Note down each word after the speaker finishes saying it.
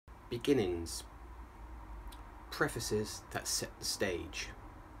Beginnings. Prefaces that set the stage.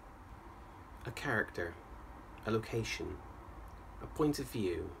 A character, a location, a point of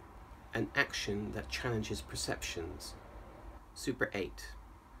view, an action that challenges perceptions. Super 8.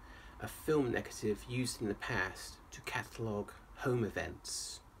 A film negative used in the past to catalogue home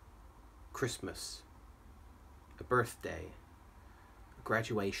events. Christmas. A birthday. A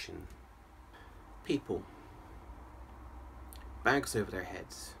graduation. People. Bags over their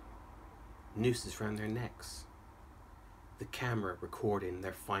heads. Nooses round their necks. The camera recording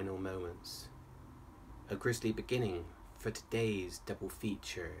their final moments. A grisly beginning for today's double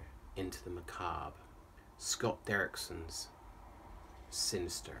feature into the macabre. Scott Derrickson's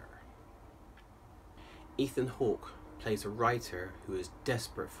Sinister. Ethan Hawke plays a writer who is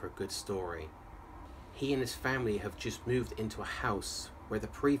desperate for a good story. He and his family have just moved into a house where the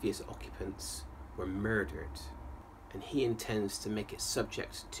previous occupants were murdered, and he intends to make it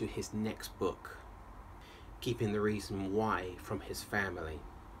subject to his next book, keeping the reason why from his family.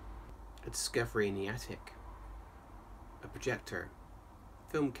 A discovery in the attic. A projector.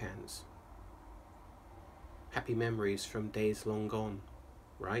 Film cans. Happy memories from days long gone,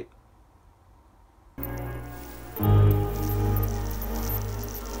 right?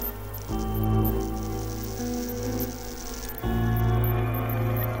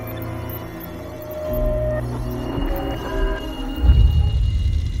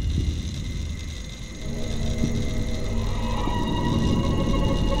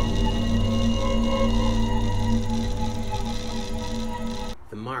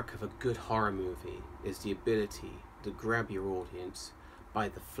 The mark of a good horror movie is the ability to grab your audience by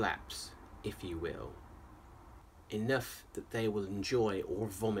the flaps, if you will. Enough that they will enjoy or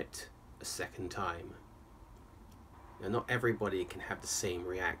vomit a second time. Now, not everybody can have the same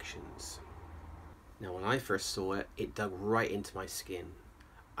reactions. Now, when I first saw it, it dug right into my skin.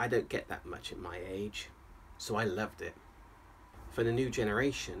 I don't get that much at my age, so I loved it. For the new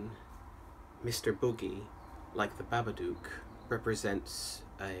generation, Mr. Boogie, like the Babadook, represents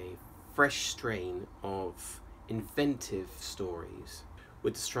a fresh strain of inventive stories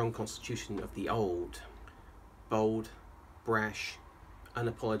with the strong constitution of the old, bold, brash,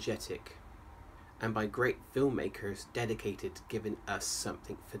 unapologetic, and by great filmmakers dedicated to giving us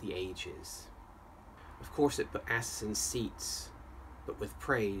something for the ages. Of course, it put asses in seats, but with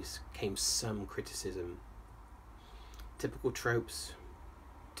praise came some criticism. Typical tropes,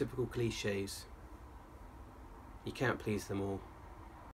 typical cliches. You can't please them all.